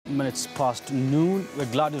minutes past noon. We're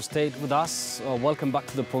glad you stayed with us. Welcome back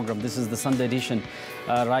to the program. This is the Sunday edition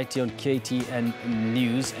right here on KTN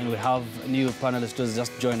News. And we have new panelists who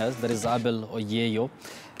just joined us. That is Abel Oyeyo.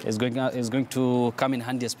 Is going to come in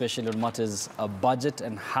handy, especially on matters of budget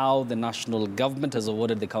and how the national government has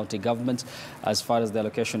awarded the county governments as far as the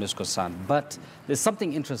allocation is concerned. But there's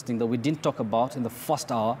something interesting that we didn't talk about in the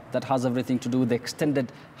first hour that has everything to do with the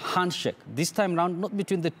extended handshake. This time round, not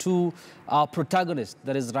between the two protagonists,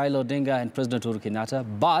 that is Raila Odinga and President Uhuru Kenyatta,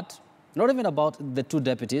 but not even about the two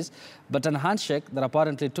deputies, but a handshake that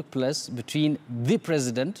apparently took place between the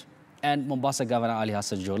president and Mombasa Governor Ali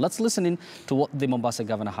Hassan Joho. Let's listen in to what the Mombasa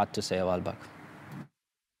Governor had to say a while back.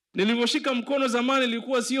 Nilivyoshika mkono zamani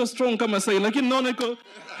ilikuwa sio strong kama sasa, lakini naona iko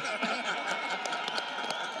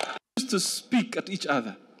used to speak at each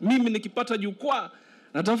other. Mimi nikipata jukwaa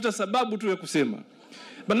natafuta sababu tu ya kusema.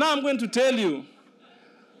 But now I'm going to tell you,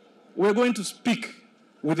 we're going to speak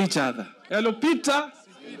with each other. Hello Peter.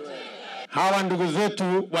 Hawa ndugu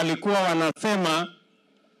zetu walikuwa wanasema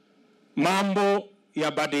mambo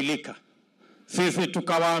yabadilika. Sisi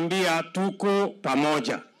tukawaambia tuko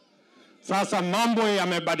pamoja. Sasa mambo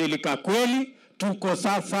yamebadilika kweli, tuko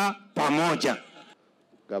sasa pamoja.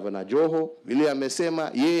 Governor Joho vile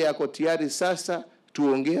amesema yeye ako tayari sasa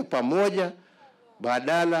tuongee pamoja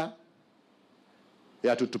badala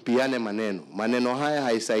ya tutupiane maneno. Maneno haya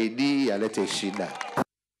haisaidii, yalete shida.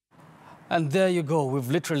 And there you go. We've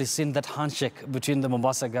literally seen that handshake between the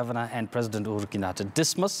Mombasa governor and President Uhuru Kenyatta.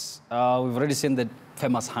 Dismas, we've already seen the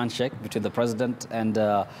famous handshake between the president and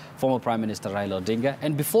former Prime Minister Raila Odinga.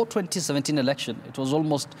 And before 2017 election, it was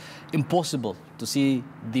almost impossible to see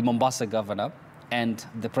the Mombasa governor and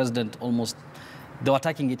the president almost, they were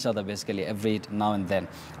attacking each other basically every now and then.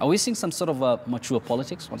 Are we seeing some sort of mature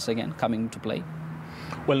politics once again coming into play?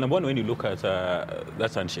 Well, number one, when you look at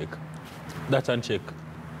that handshake,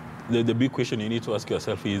 the big question you need to ask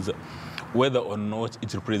yourself is whether or not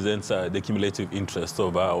it represents the cumulative interests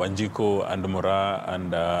of Wanjiko and Mora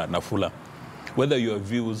and Nafula, whether your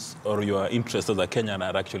views or your interests as a Kenyan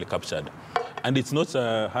are actually captured. And it's not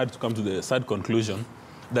hard to come to the sad conclusion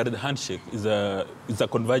that the handshake is a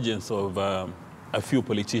convergence of a few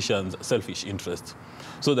politicians' selfish interests,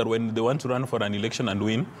 so that when they want to run for an election and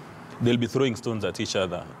win, they'll be throwing stones at each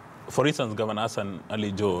other. For instance, Governor Hassan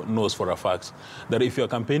Joho knows for a fact that if you're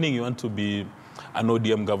campaigning, you want to be an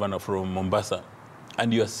ODM governor from Mombasa,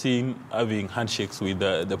 and you're having handshakes with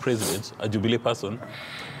the president, a Jubilee person,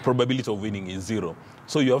 probability of winning is zero.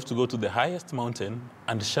 So you have to go to the highest mountain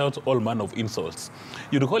and shout all manner of insults.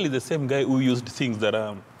 You recall it's the same guy who used things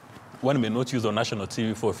that one may not use on national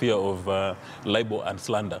TV for fear of libel and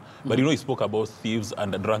slander. But you know, he spoke about thieves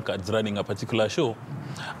and drunkards running a particular show.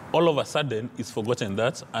 All of a sudden, he's forgotten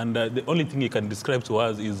that. And the only thing he can describe to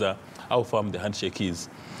us is how firm the handshake is.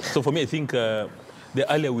 So for me, I think the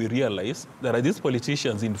earlier we realize that these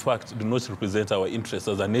politicians, in fact, do not represent our interests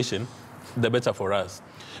as a nation, the better for us.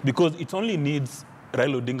 Because it only needs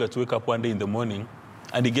Raila Odinga to wake up one day in the morning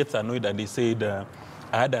and he gets annoyed and he said,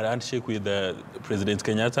 I had a handshake with President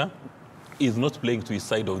Kenyatta. Is not playing to his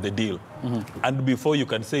side of the deal. And before you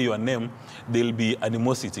can say your name, there'll be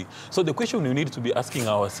animosity. So the question we need to be asking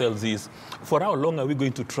ourselves is, for how long are we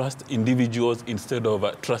going to trust individuals instead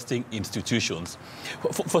of trusting institutions?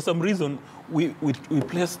 For some reason, we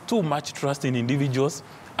place too much trust in individuals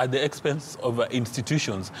at the expense of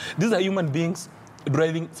institutions. These are human beings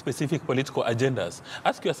driving specific political agendas.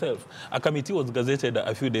 Ask yourself, a committee was gazetted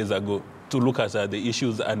a few days ago to look at the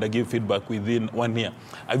issues and give feedback within 1 year.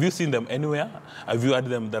 Have you seen them anywhere? Have you heard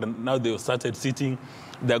them that now they've started sitting?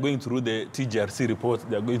 They're going through the TGRC report,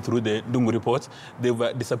 they're going through the Dungu report.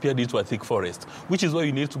 They've disappeared into a thick forest, which is why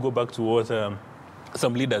you need to go back to what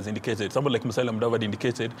some leaders indicated, someone like Musalia Mudavadi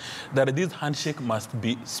indicated, that this handshake must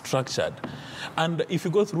be structured. And if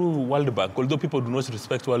you go through World Bank, although people do not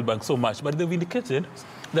respect World Bank so much, but they've indicated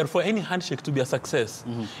that for any handshake to be a success,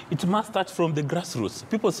 it must start from the grassroots.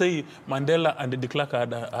 People say Mandela and de Klerk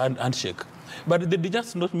had a handshake, but they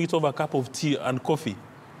just not meet over a cup of tea and coffee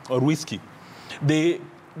or whiskey.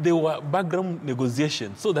 They were background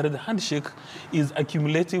negotiations, so that the handshake is a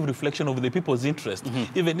cumulative reflection of the people's interest.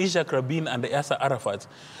 Even Ishaq Rabin and Yasser Arafat,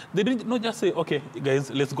 they didn't not just say, okay, guys,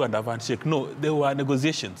 let's go and have a handshake. No, there were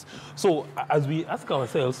negotiations. So as we ask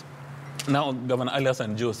ourselves, now Governor Ali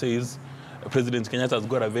Hassan Joho says President Kenyatta has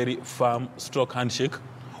got a very firm, strong handshake.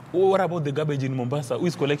 What about the garbage in Mombasa? Who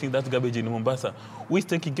is collecting that garbage in Mombasa? Who is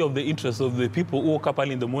taking care of the interests of the people who woke up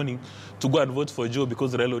early in the morning to go and vote for Joe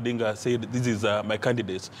because Raila Odinga said, this is my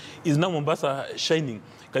candidate? Is now Mombasa shining?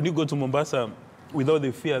 Can you go to Mombasa without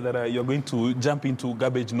the fear that you're going to jump into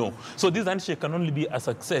garbage, no. So this handshake can only be a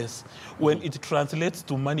success when it translates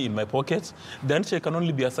to money in my pocket. The handshake can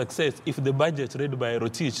only be a success if the budget read by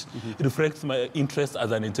Rotich reflects my interest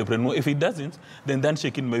as an entrepreneur. If it doesn't, then the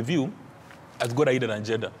handshake, in my view, has got a hidden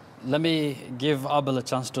agenda. Let me give Abel a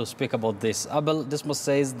chance to speak about this. Abel, this must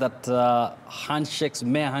says that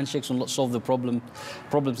mere handshakes will not solve the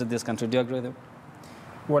problems in this country. Do you agree with him?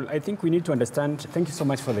 Well, I think we need to understand, thank you so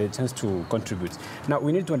much for the chance to contribute. Now,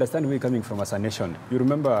 we need to understand where we're coming from as a nation. You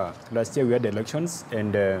remember last year we had elections,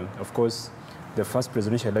 and of course, the first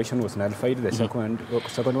presidential election was nullified. The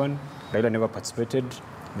second one, Raila never participated.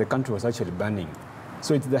 The country was actually burning.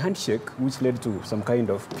 So it's the handshake which led to some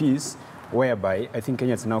kind of peace, whereby I think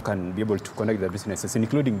Kenyans now can be able to conduct their businesses,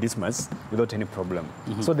 including this month, without any problem.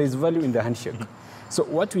 So there's value in the handshake. So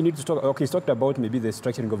what we need to talk, okay, he's talked about maybe the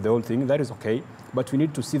structuring of the whole thing, that is okay, but we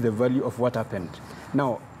need to see the value of what happened.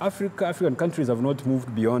 Now, African countries have not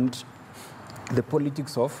moved beyond the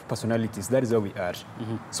politics of personalities. That is where we are.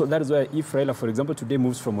 So that is why if Raila, for example, today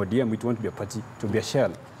moves from ODM, it won't be a party, to be a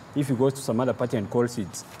shell. If he goes to some other party and calls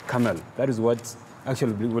it Camel, that is what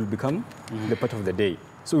actually will become the part of the day.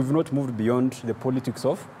 So we've not moved beyond the politics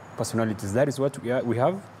of personalities. That is what we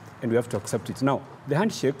have, and we have to accept it. Now, the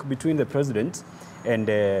handshake between the president and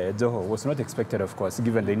Joho was not expected, of course,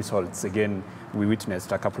 given the insults, again, we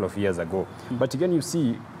witnessed a couple of years ago. But again, you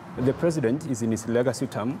see, the president is in his legacy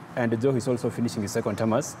term, and Joho is also finishing his second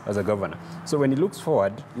term as a governor. So when he looks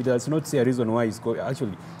forward, he does not see a reason why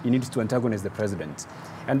actually, he needs to antagonize the president.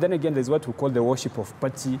 And then again, there's what we call the worship of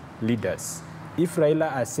party leaders. If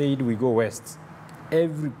Raila has said we go west,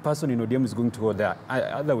 every person in ODM is going to go there.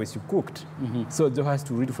 Otherwise, you cooked. So Joho has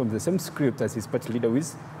to read from the same script as his party leader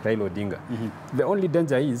with Raila Odinga. The only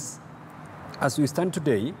danger is, as we stand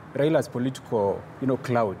today, Raila's political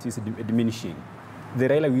clout is diminishing. The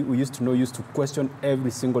Raila we used to know used to question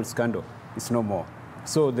every single scandal. It's no more.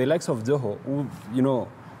 So the likes of Joho, who,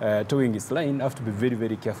 towing his line, have to be very,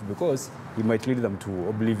 very careful because he might lead them to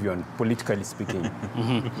oblivion, politically speaking.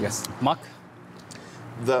 Yes. Mark?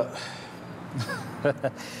 The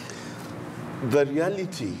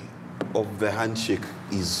reality of the handshake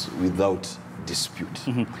is without dispute.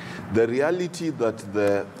 The reality that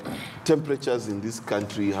the temperatures in this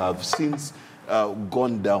country have since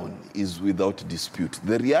gone down is without dispute.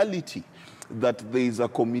 The reality that there is a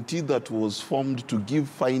committee that was formed to give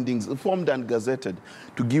findings, formed and gazetted,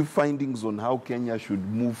 to give findings on how Kenya should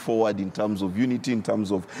move forward in terms of unity, in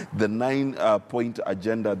terms of the 9-point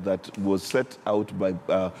agenda that was set out by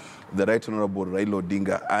the Right Honorable Raila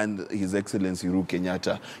Odinga and His Excellency Uhuru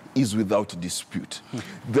Kenyatta is without dispute.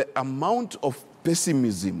 The amount of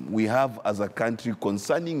pessimism we have as a country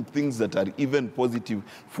concerning things that are even positive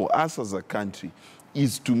for us as a country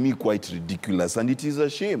is to me quite ridiculous. And it is a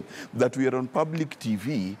shame that we are on public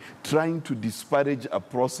TV trying to disparage a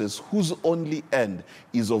process whose only end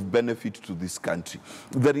is of benefit to this country.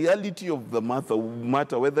 The reality of the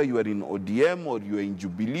matter, whether you are in ODM or you are in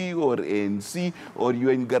Jubilee or ANC or you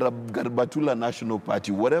are in Garbatula National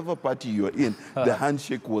Party, whatever party you are in, the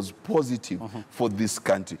handshake was positive for this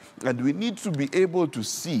country. And we need to be able to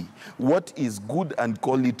see what is good and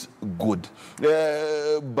call it good.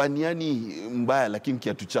 Baniani mbaya lakini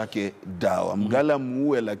kiatu chake dawa. Mgala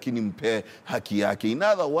muue lakini mpe haki yake. In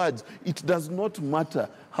other words, it does not matter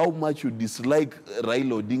how much you dislike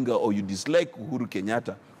Raila Odinga or you dislike Uhuru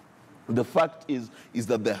Kenyatta. The fact is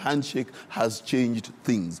that the handshake has changed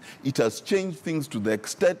things. It has changed things to the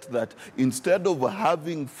extent that instead of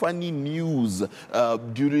having funny news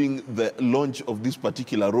during the launch of this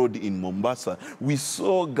particular road in Mombasa, we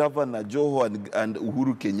saw Governor Joho and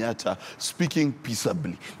Uhuru Kenyatta speaking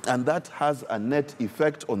peaceably. And that has a net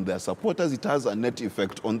effect on their supporters. It has a net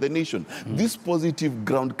effect on the nation. This positive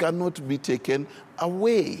ground cannot be taken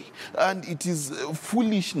away. And it is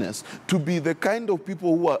foolishness to be the kind of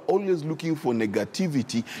people who are always looking for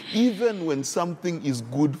negativity, even when something is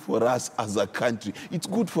good for us as a country. It's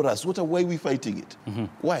good for us. Why are we fighting it?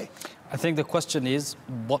 Why? I think the question is,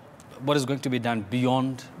 what is going to be done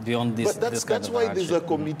beyond this? But that's why there's a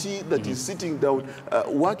committee that is sitting down,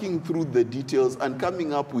 working through the details and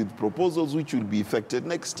coming up with proposals which will be effected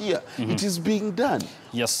next year. It is being done.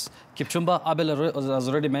 Yes. Kipchumba, Abel has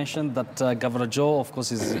already mentioned that Governor Joe, of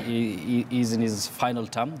course, is in his final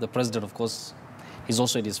term. The president, of course, is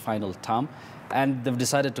also in his final term. And they've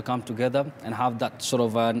decided to come together and have that sort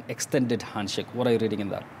of an extended handshake. What are you reading in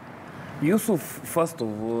that? Yusuf, first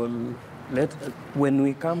of all, when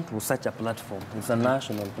we come to such a platform, it's a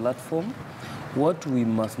national platform, What we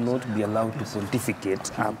must not be allowed to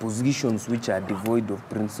pontificate are positions which are devoid of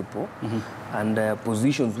principle and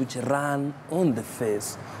positions which run on the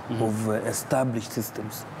face of established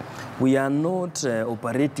systems. We are not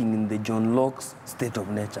operating in the John Locke's state of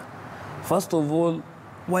nature. First of all,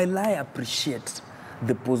 while I appreciate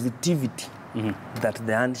the positivity that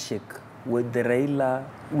the handshake with the Raila,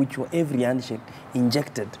 which every handshake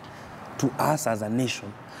injected to us as a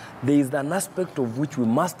nation, there is an aspect of which we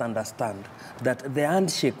must understand that the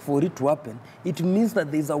handshake, for it to happen, it means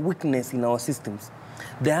that there is a weakness in our systems.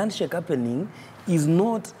 The handshake happening is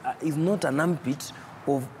not an armpit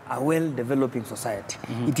of a well-developing society.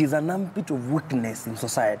 It is an armpit of weakness in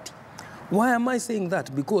society. Why am I saying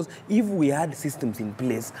that? Because if we had systems in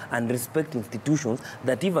place and respect institutions,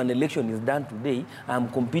 that if an election is done today, I'm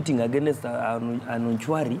competing against an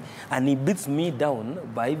Onchwari, and he beats me down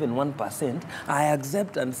by even 1%, I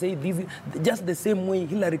accept and say this is just the same way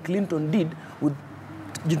Hillary Clinton did with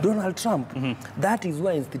Donald Trump. That is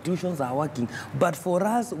why institutions are working. But for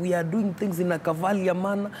us, we are doing things in a cavalier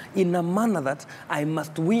manner, in a manner that I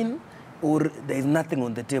must win or there is nothing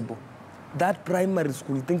on the table. That primary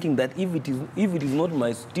school thinking that if it is not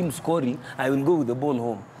my team scoring, I will go with the ball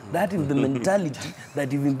home. That is the mentality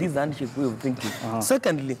that is in this handshake way of thinking.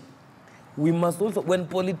 Secondly, we must also, when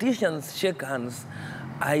politicians shake hands,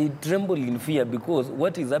 I tremble in fear because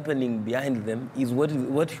what is happening behind them is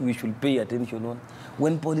what we should pay attention on.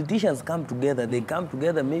 When politicians come together, they come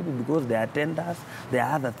together maybe because they are tenders, there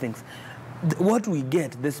are other things. What we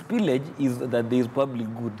get, the spillage is that there is public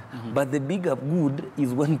good. But the bigger good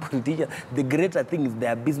is when politicians, the greater thing is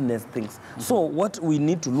their business things. So what we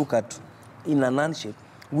need to look at in an handshake,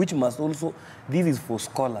 which must also, this is for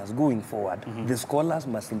scholars going forward. The scholars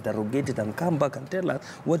must interrogate it and come back and tell us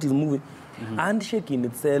what is moving. Handshake in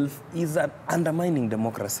itself is undermining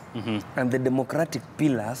democracy. And the democratic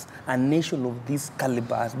pillars, a nation of this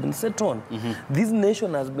caliber has been set on. This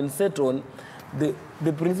nation has been set on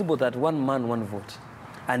the principle that one man, one vote.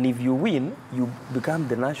 And if you win, you become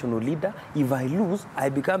the national leader. If I lose, I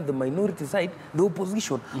become the minority side, the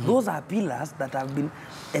opposition. Those are pillars that have been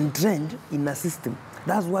entrenched in a system.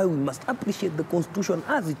 That's why we must appreciate the Constitution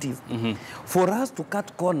as it is. For us to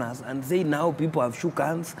cut corners and say now people have shook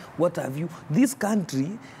hands, what have you, this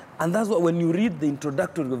country, and that's why when you read the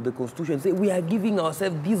introductory of the Constitution, say we are giving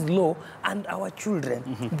ourselves this law and our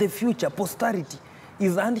children, the future, posterity.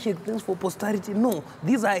 Is handshake things for posterity? No,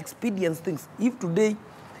 these are expedience things. If today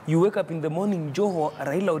you wake up in the morning, Joho,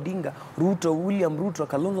 Raila Odinga, Ruto, William Ruto,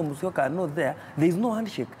 Kalonzo Musyoka are not there, there is no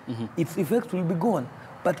handshake. Its effects will be gone.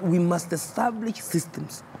 But we must establish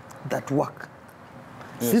systems that work.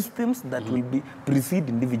 Systems that will precede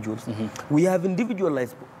individuals. We have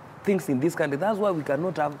individualized things in this country. That's why we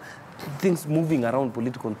cannot have things moving around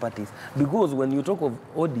political parties. Because when you talk of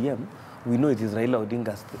ODM, we know it is Raila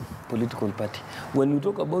Odinga's political party. When you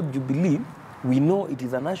talk about Jubilee, we know it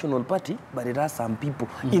is a national party, but it has some people.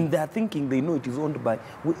 In their thinking, they know it is owned by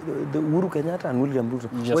the Uhuru Kenyatta and William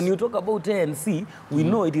Ruto. When you talk about ANC, we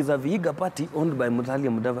know it is a Vihiga party owned by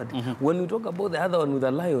Musalia Mudavadi. When you talk about the other one with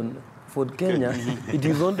a lion, for Kenya, it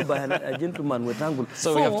is owned by a gentleman with Angul.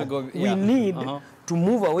 So we have to go, we need to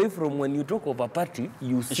move away from when you talk of a party,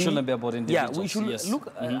 you see... It shouldn't be about individuals. Yeah, we should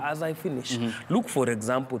look, as I finish, look, for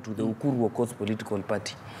example, to the Ukuru Okoth political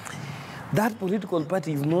party. That political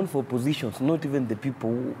party is known for positions, not even the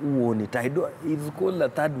people who own it. It's called a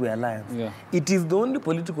third way alliance. It is the only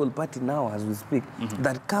political party now, as we speak,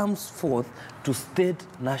 that comes forth to state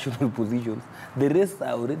national positions. The rest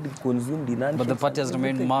are already consumed in handshakes. But the party has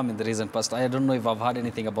remained mum in the recent past. I don't know if I've heard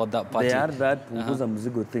anything about that party. They are that Punguza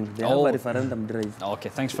Mzigo thing. They have a referendum drive. Okay,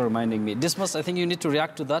 thanks for reminding me. Dismas, I think you need to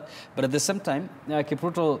react to that. But at the same time,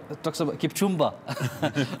 Kipruto talks about Kipchumba.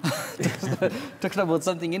 talks about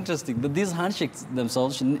something interesting. That these handshakes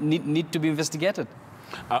themselves need to be investigated.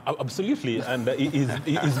 Absolutely, and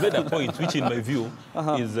he's made a point, which in my view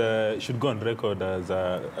is should go on record as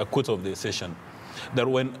a quote of the session, that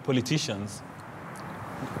when politicians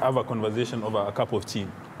have a conversation over a cup of tea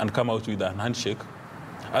and come out with a handshake,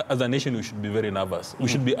 as a nation we should be very nervous. We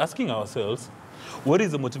should be asking ourselves, what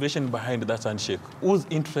is the motivation behind that handshake? Whose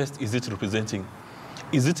interest is it representing?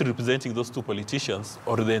 Is it representing those two politicians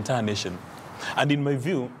or the entire nation? And in my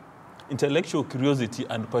view, intellectual curiosity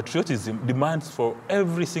and patriotism demands for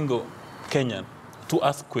every single Kenyan to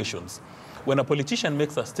ask questions. When a politician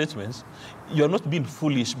makes a statement, you're not being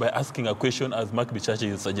foolish by asking a question as Mark Bichachi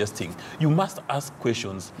is suggesting. You must ask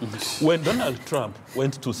questions. When Donald Trump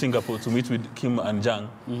went to Singapore to meet with Kim and Jang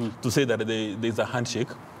to say that there's a handshake,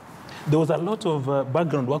 there was a lot of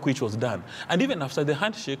background work which was done. And even after the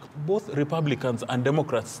handshake, both Republicans and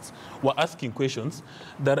Democrats were asking questions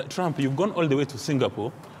that, Trump, you've gone all the way to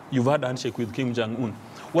Singapore, you've had a handshake with Kim Jong-un.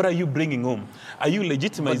 What are you bringing home? Are you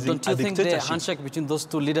legitimizing but don't you a think dictatorship? the handshake between those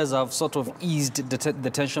two leaders have sort of eased the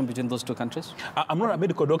tension between those two countries? I'm not a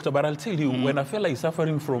medical doctor, but I'll tell you, when a fella is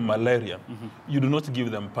suffering from malaria, you do not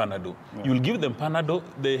give them Panadol. Yeah. You'll give them Panadol,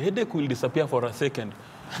 the headache will disappear for a second.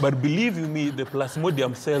 But believe you me, the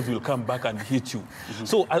plasmodium cells will come back and hit you.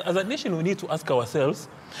 So as a nation, we need to ask ourselves,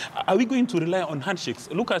 are we going to rely on handshakes?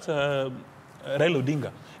 Look at Raila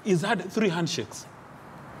Odinga. He's had 3 handshakes.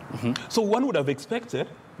 So one would have expected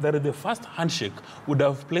that the first handshake would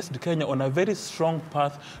have placed Kenya on a very strong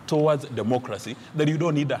path towards democracy, that you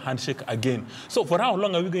don't need a handshake again. So for how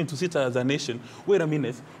long are we going to sit as a nation? Wait a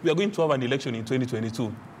minute, we are going to have an election in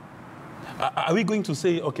 2022. Are we going to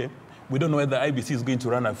say, okay, we don't know whether IBC is going to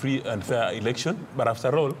run a free and fair election, but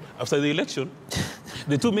after all, after the election,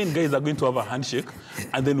 the 2 main guys are going to have a handshake,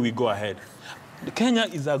 and then we go ahead. Kenya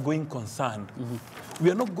is a going concern. We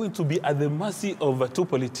are not going to be at the mercy of 2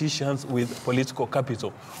 politicians with political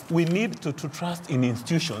capital. We need to trust in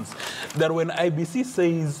institutions. That when IBC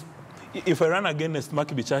says, if I run against Mark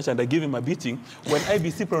Bichacha and I give him a beating, when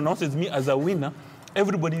IBC pronounces me as a winner,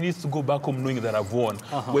 everybody needs to go back home knowing that I've won.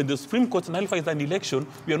 When the Supreme Court nullifies an election,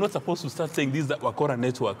 we are not supposed to start saying this is the Wakora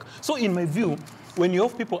network. So in my view, when you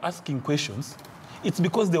have people asking questions, it's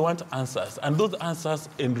because they want answers, and those answers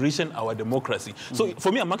enrichen our democracy. So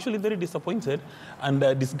for me, I'm actually very disappointed and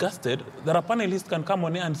disgusted that a panelist can come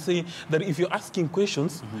on here and say that if you're asking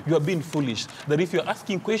questions, you are being foolish. That if you're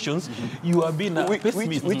asking questions, you are being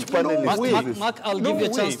pessimist. Which panelist? Mark, I'll give you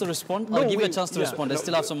a chance to respond. I'll give you a chance to respond. I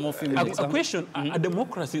still have some more few minutes. A question, a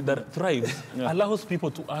democracy that thrives allows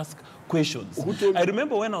people to ask questions. I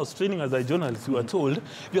remember when I was training as a journalist, we were told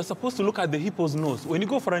you're supposed to look at the hippo's nose. When you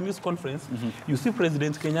go for a news conference, you see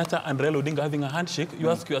President Kenyatta and Raila Odinga having a handshake, you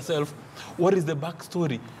ask yourself, what is the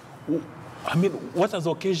backstory? I mean, what has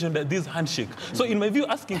occasioned this handshake? So in my view,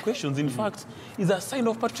 asking questions, in fact, is a sign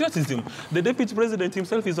of patriotism. The deputy president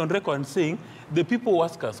himself is on record saying the people who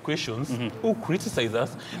ask us questions, who criticize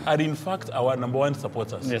us, are in fact our #1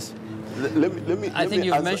 supporters. Yes. I think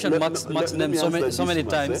you've mentioned Mark's name so many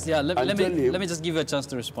times. Yeah, let me just give you a chance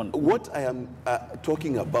to respond. What I am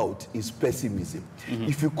talking about is pessimism.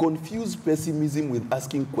 If you confuse pessimism with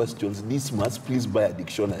asking questions, this must please buy a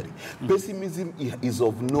dictionary. Pessimism is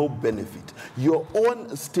of no benefit. Your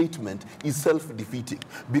own statement is self-defeating.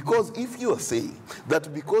 Because if you are saying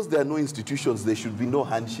that because there are no institutions, there should be no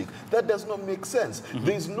handshake, that does not make sense.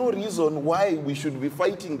 There is no reason why we should be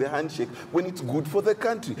fighting the handshake when it's good for the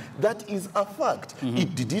country. That is a fact.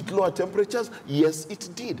 Did it lower temperatures? Yes, it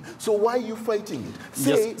did. So why are you fighting it?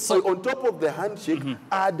 Say, so on top of the handshake,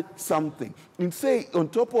 add something. And say, on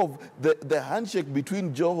top of the handshake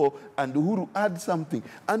between Joho and Uhuru, add something.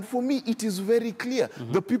 And for me, it is very clear.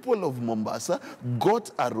 The people of Mombasa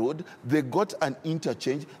got a road, they got an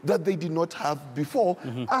interchange that they did not have before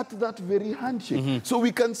at that very handshake. So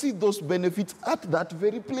we can see those benefits at that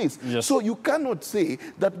very place. Yes. So you cannot say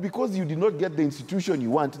that because you did not get the institution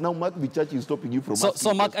you want, now Mark Bichachi is stopping you from asking.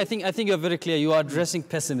 So Mark, I think you're very clear. You are addressing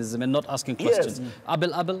pessimism and not asking questions. Yes.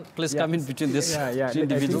 Abel, please come in between this two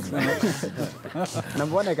individuals.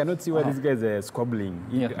 Number one, I cannot see why these guys are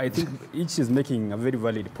squabbling. I think each is making a very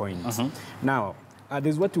valid point. Now,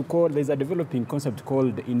 there's what you call, there's a developing concept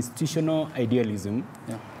called institutional idealism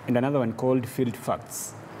and another one called field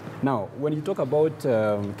facts. Now, when you talk about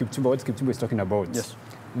Kipchumba, what Kipchumba is talking about,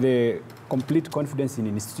 the complete confidence in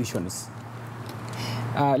institutions.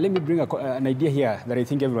 Let me bring an idea here that I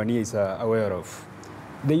think everyone here is aware of.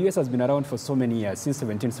 The US has been around for so many years, since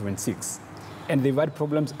 1776, and they've had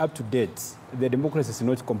problems up to date. The democracy is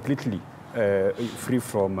not completely free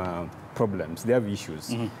from problems. They have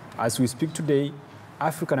issues. As we speak today,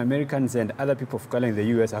 African Americans and other people of color in the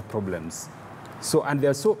US have problems. So, and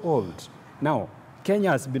they're so old. Now,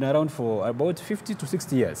 Kenya has been around for about 50 to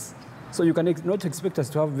 60 years. So you cannot expect us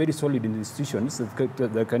to have very solid institutions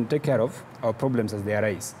that can take care of our problems as they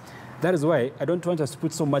arise. That is why I don't want us to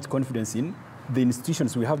put so much confidence in the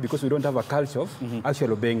institutions we have, because we don't have a culture of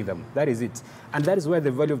actually obeying them. That is it. And that is where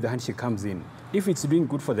the value of the handshake comes in. If it's doing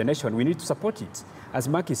good for the nation, we need to support it. As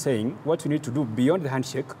Mark is saying, what we need to do beyond the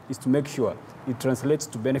handshake is to make sure it translates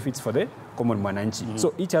to benefits for the common mananchi.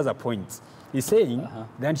 So each has a point. He's saying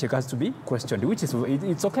the handshake has to be questioned, which is,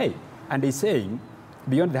 it's okay. And he's saying,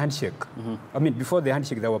 beyond the handshake, I mean, before the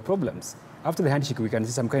handshake, there were problems. After the handshake, we can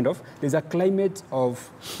see some kind of, there's a climate of,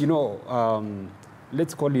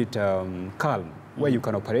 let's call it calm where you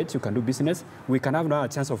can operate, you can do business. We can have now a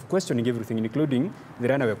chance of questioning everything, including the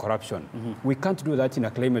runaway corruption. We can't do that in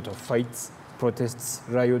a climate of fights, protests,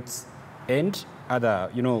 riots, and other,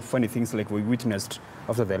 funny things like we witnessed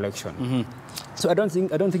after the election. So I don't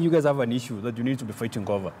think you guys have an issue that you need to be fighting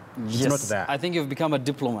over. It's not there. I think you've become a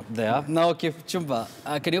diplomat there. Now, okay, Chumba,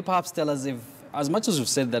 can you perhaps tell us if, as much as you've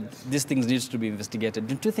said that these things need to be investigated,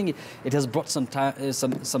 don't you think it has brought some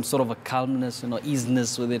sort of a calmness,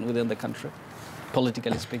 easiness within the country,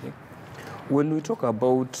 politically speaking? When we talk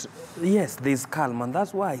about, yes, there's calm, and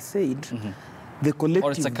that's why I said the collective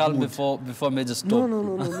or it's a calm good, before major storm.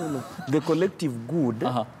 No. The collective good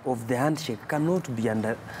of the handshake cannot be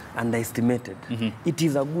underestimated. It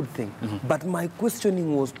is a good thing. But my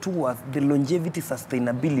questioning was towards the longevity,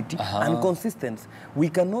 sustainability, and consistency. We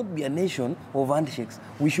cannot be a nation of handshakes.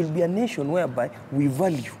 We should be a nation whereby we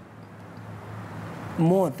value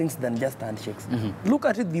more things than just handshakes. Look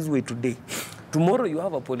at it this way today. Tomorrow you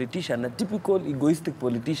have a politician, a typical egoistic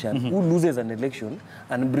politician who loses an election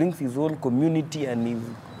and brings his own community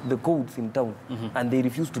and the codes in town, and they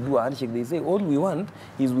refuse to do a handshake. They say, all we want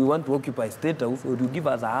is we want to occupy State House, or you give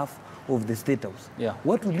us half of the State House.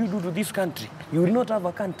 What will you do to this country? You will not have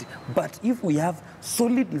a country. But if we have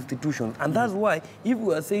solid institutions, and that's why if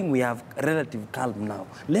we are saying we have relative calm now,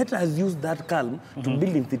 let us use that calm to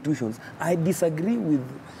build institutions. I disagree with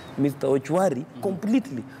Mr. Ochwari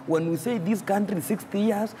completely. When we say this country 60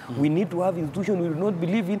 years, we need to have institutions we do not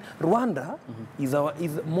believe in. Rwanda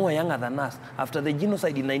is more younger than us. After the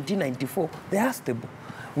genocide in 1994, they are stable.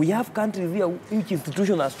 We have countries here which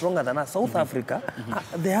institutions are stronger than us. South Africa,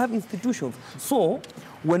 they have institutions. So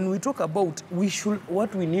when we talk about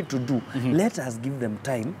what we need to do, let us give them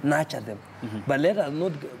time, nurture them. But let us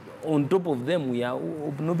not, on top of them, we are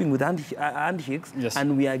obnobbing with handshakes,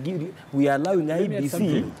 and we are allowing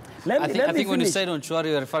IBC. I think when you said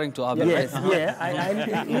Onchwari, you're referring to Abel, right?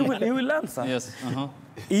 Yes, he will answer. Yes.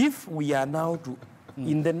 If we are now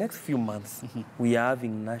in the next few months, we are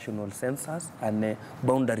having national census and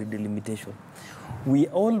boundary delimitation.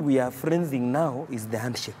 All we are frenzying now is the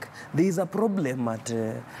handshake. There is a problem at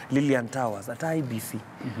Lillian Towers, at IBC.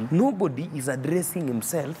 Nobody is addressing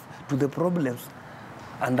himself to the problems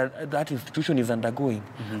and that institution is undergoing.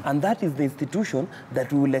 And that is the institution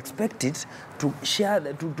that we will expect it to share,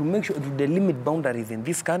 to make sure to delimit boundaries in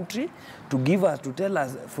this country, to tell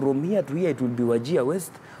us from here to here it will be Wajir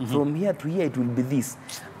West, from here to here it will be this.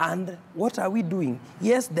 And what are we doing?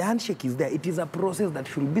 Yes, the handshake is there. It is a process that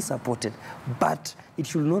should be supported, but it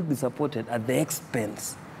should not be supported at the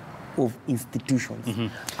expense of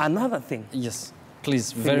institutions. Another thing. Yes,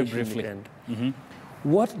 please, very briefly.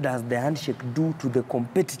 What does the handshake do to the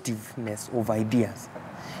competitiveness of ideas?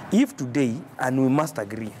 If today, and we must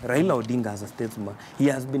agree, Raila Odinga as a statesman, he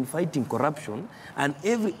has been fighting corruption, and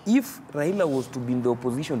if Raila was to be in the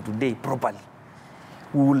opposition today properly,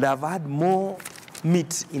 we would have had more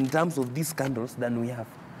meat in terms of these scandals than we have.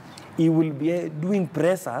 He will be doing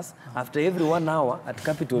pressers after every 1 hour at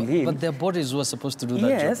Capitol Hill. But their bodies were supposed to do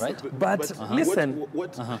that job, right? But listen.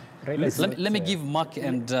 Let me give Mark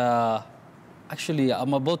and... Actually,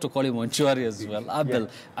 I'm about to call him Onchwari as well. Abel,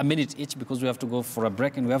 a minute each because we have to go for a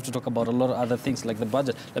break and we have to talk about a lot of other things like the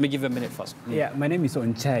budget. Let me give you a minute first. Yeah, my name is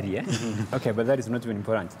Onchari. Okay, but that is not even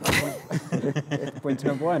important. Point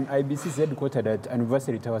number one, IBC is headquartered at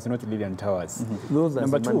Anniversary Towers, not Lillian Towers. Those are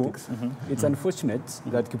number semantics. Two, it's unfortunate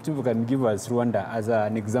that Kipchumba can give us Rwanda as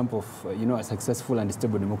an example of a successful and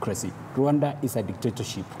stable democracy. Rwanda is a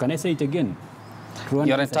dictatorship. Can I say it again?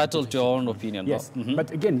 You're entitled to your own opinion. Yes,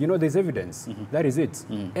 but again, there's evidence. That is it.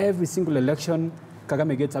 Every single election,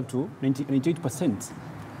 Kagame gets up to 98%.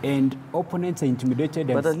 And opponents are intimidated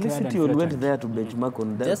and scared. But at least you went there to benchmark benchmark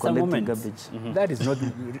on that collecting garbage. That is not...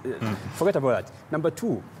 forget about that. Number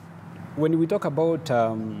two, when we talk about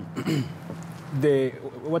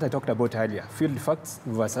what I talked about earlier, field facts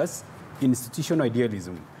versus institutional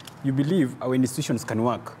idealism. You believe our institutions can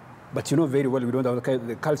work, but you know very well we don't have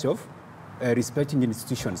the culture of respecting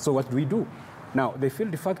institutions. So what do we do? Now, the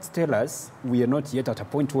field facts tell us we are not yet at a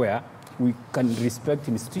point where we can respect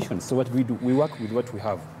institutions. So what do? We work with what we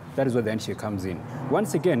have. That is where the handshake comes in.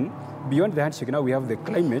 Once again, beyond the handshake, now we have the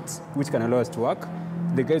climate, which can allow us to work.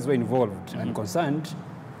 The guys who are involved and concerned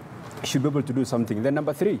should be able to do something. Then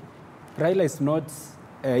number three, Raila is not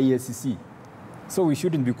EACC. So we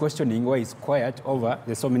shouldn't be questioning why it's quiet over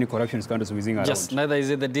there's so many corruption scandals whizzing around. Yes, neither is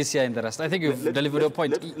it the DCI and the rest. I think you've delivered your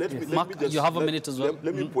point. Mark, you have a minute as well.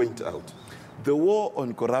 Let me point out The war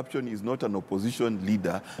on corruption is not an opposition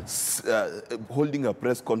leader holding a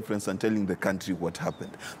press conference and telling the country what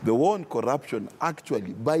happened. The war on corruption,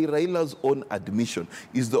 actually, by Raila's own admission,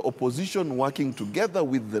 is the opposition working together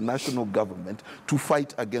with the national government to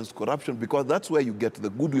fight against corruption, because that's where you get the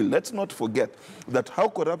goodwill. Let's not forget that how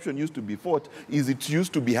corruption used to be fought is it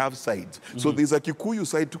used to be have sides. So there's a Kikuyu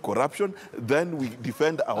side to corruption, then we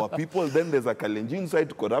defend our people, then there's a Kalenjin side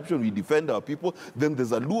to corruption, we defend our people, then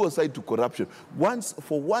there's a Luo side to corruption.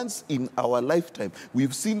 For once in our lifetime,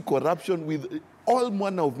 we've seen corruption with all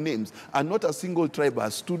manner of names, and not a single tribe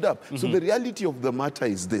has stood up. So the reality of the matter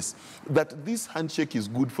is this, that this handshake is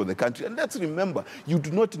good for the country. And let's remember, you do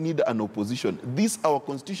not need an opposition. Our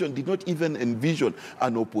constitution did not even envision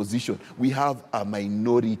an opposition. We have a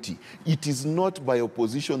minority. It is not by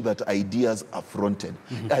opposition that ideas are fronted.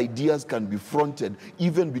 Ideas can be fronted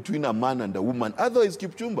even between a man and a woman. Otherwise,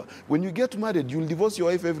 Kipchumba, when you get married, you'll divorce your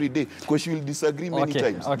wife every day because she will disagree many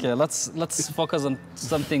times. Okay, let's focus on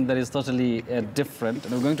something that is totally different.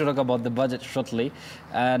 And we're going to talk about the budget shortly,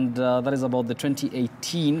 and that is about the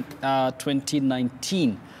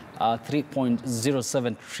 2018-2019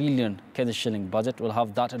 3.07 trillion Kenya shilling budget. We'll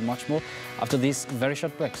have that and much more after this very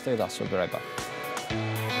short break. Stay with us. We'll be right back.